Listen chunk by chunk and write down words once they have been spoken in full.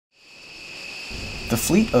The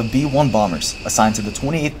fleet of B-1 bombers assigned to the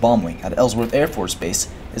 28th Bomb Wing at Ellsworth Air Force Base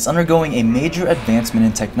is undergoing a major advancement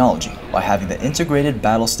in technology by having the Integrated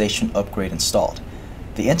Battle Station upgrade installed.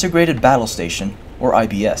 The Integrated Battle Station, or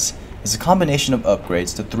IBS, is a combination of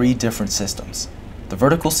upgrades to three different systems: the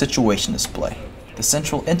Vertical Situation Display, the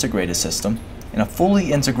Central Integrated System, and a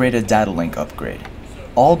fully integrated data link upgrade,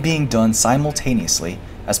 all being done simultaneously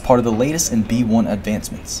as part of the latest in B-1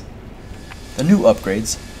 advancements. The new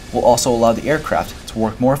upgrades will also allow the aircraft to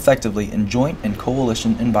work more effectively in joint and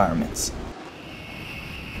coalition environments.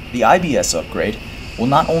 The IBS upgrade will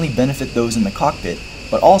not only benefit those in the cockpit,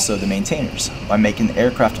 but also the maintainers by making the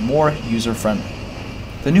aircraft more user-friendly.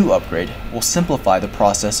 The new upgrade will simplify the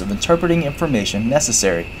process of interpreting information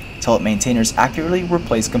necessary to help maintainers accurately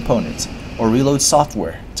replace components or reload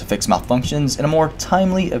software to fix malfunctions in a more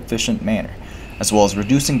timely, efficient manner, as well as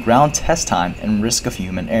reducing ground test time and risk of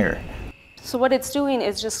human error. So what it's doing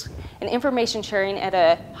is just an information sharing at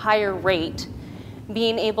a higher rate,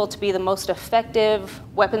 being able to be the most effective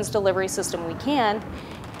weapons delivery system we can,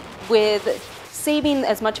 with saving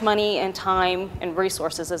as much money and time and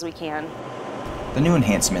resources as we can. The new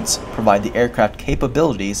enhancements provide the aircraft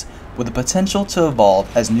capabilities with the potential to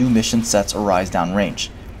evolve as new mission sets arise downrange.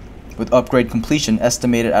 With upgrade completion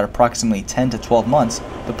estimated at approximately 10 to 12 months,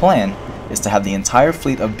 the plan is to have the entire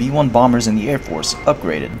fleet of B-1 bombers in the Air Force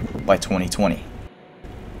upgraded by 2020.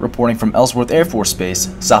 Reporting from Ellsworth Air Force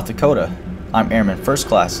Base, South Dakota, I'm Airman First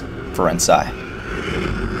Class Fuhren Tsai.